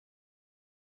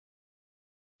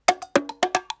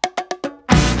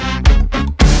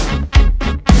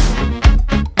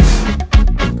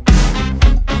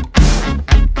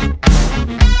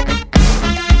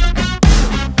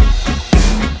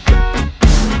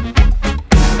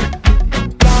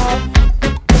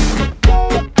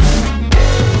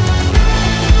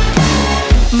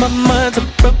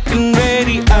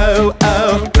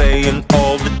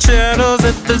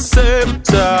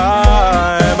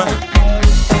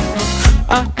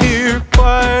I hear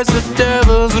choirs of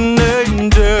devils and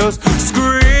angels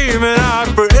screaming out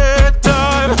for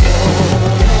airtime.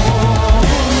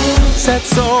 Sad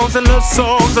songs and love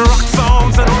songs and rock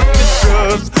songs and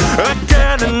orchestras, a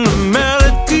canon of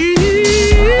melodies.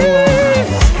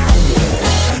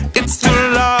 It's too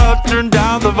loud, turn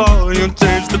down the volume,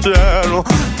 change the channel,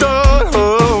 don't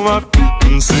hold my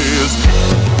frequencies.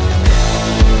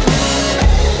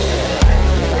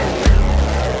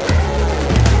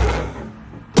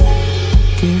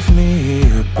 Give me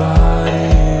your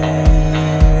body,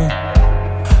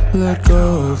 let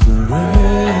go of the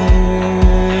reins,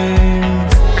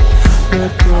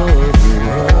 let go of the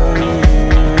worry,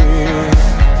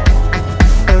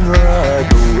 and ride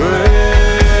the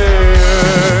wave.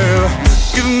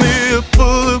 Give me a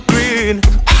pull of green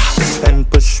and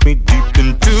push me deep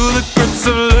into the grips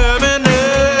of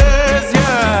lemonade,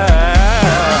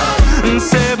 yeah. And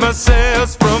save my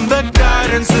sails from the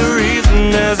guidance of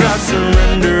reason as I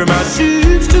surrender my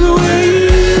ships to the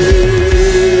waves.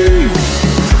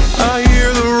 I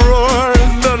hear the roar of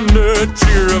thunder,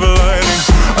 cheer of lightning.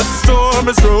 A storm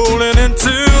is rolling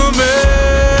into me.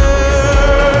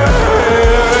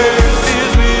 It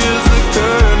tears me as the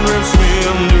current rips me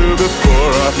under.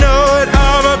 Before I know it,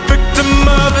 I'm a victim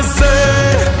of the sea.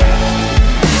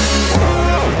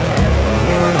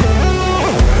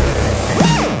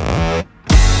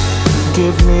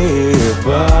 Give me your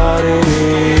body,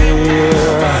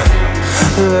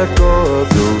 let go of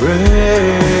your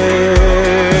reins,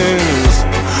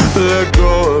 let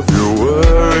go of your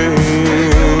worry,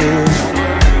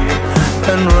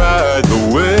 and ride the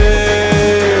wave.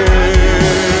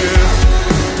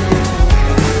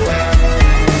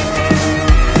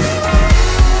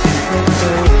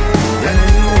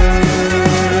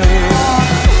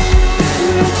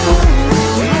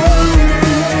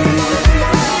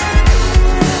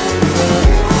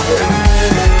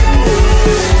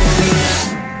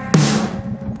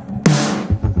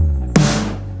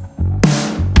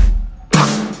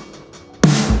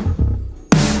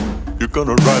 You're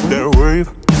gonna ride that